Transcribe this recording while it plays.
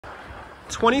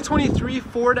2023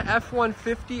 Ford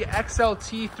F-150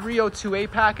 XLT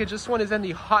 302A package. This one is in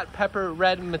the hot pepper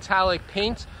red metallic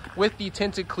paint with the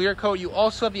tinted clear coat. You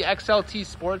also have the XLT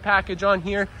Sport package on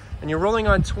here, and you're rolling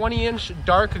on 20-inch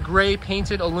dark gray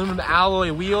painted aluminum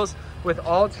alloy wheels with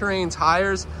all-terrain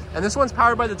tires. And this one's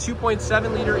powered by the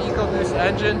 2.7 liter EcoBoost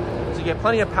engine, so you get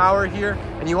plenty of power here.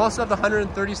 And you also have the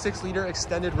 136 liter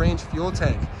extended range fuel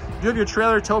tank. You have your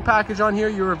trailer tow package on here,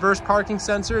 your reverse parking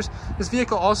sensors. This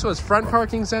vehicle also has front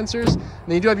parking sensors. And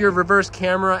then you do have your reverse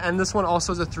camera, and this one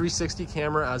also has a 360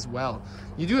 camera as well.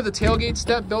 You do have the tailgate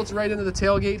step built right into the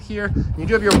tailgate here. You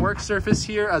do have your work surface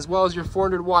here, as well as your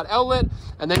 400 watt outlet.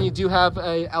 And then you do have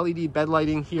a LED bed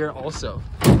lighting here also.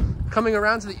 Coming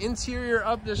around to the interior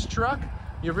of this truck,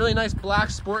 you have really nice black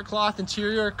sport cloth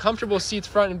interior, comfortable seats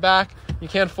front and back. You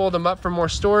can fold them up for more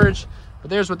storage,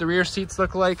 but there's what the rear seats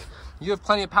look like. You have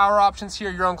plenty of power options here,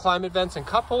 your own climate vents and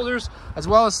cup holders, as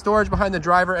well as storage behind the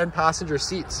driver and passenger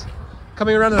seats.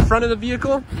 Coming around to the front of the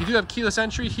vehicle, you do have keyless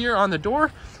entry here on the door,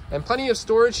 and plenty of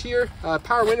storage here.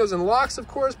 Power windows and locks, of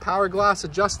course, power glass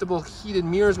adjustable heated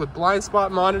mirrors with blind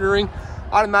spot monitoring,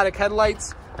 automatic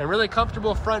headlights, and really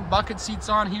comfortable front bucket seats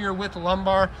on here with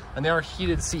lumbar, and they are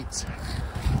heated seats.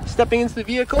 Stepping into the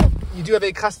vehicle, you do have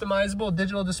a customizable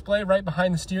digital display right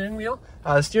behind the steering wheel.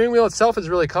 The steering wheel itself is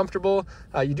really comfortable.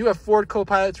 You do have Ford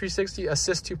Copilot 360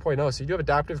 Assist 2.0, so you do have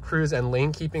adaptive cruise and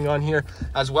lane keeping on here,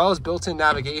 as well as built-in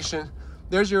navigation.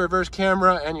 There's your reverse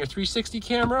camera and your 360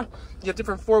 camera. You have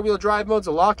different four-wheel drive modes,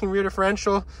 a locking rear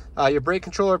differential, your brake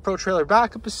controller, pro trailer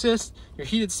backup assist, your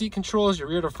heated seat controls, your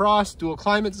rear defrost, dual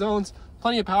climate zones,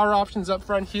 plenty of power options up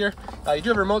front here. You do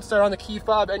have a remote start on the key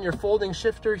fob and your folding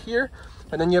shifter here.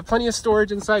 And then you have plenty of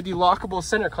storage inside the lockable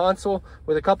center console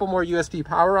with a couple more USB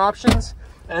power options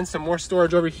and some more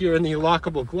storage over here in the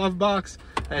lockable glove box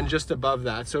and just above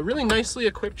that. So really nicely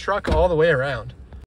equipped truck all the way around.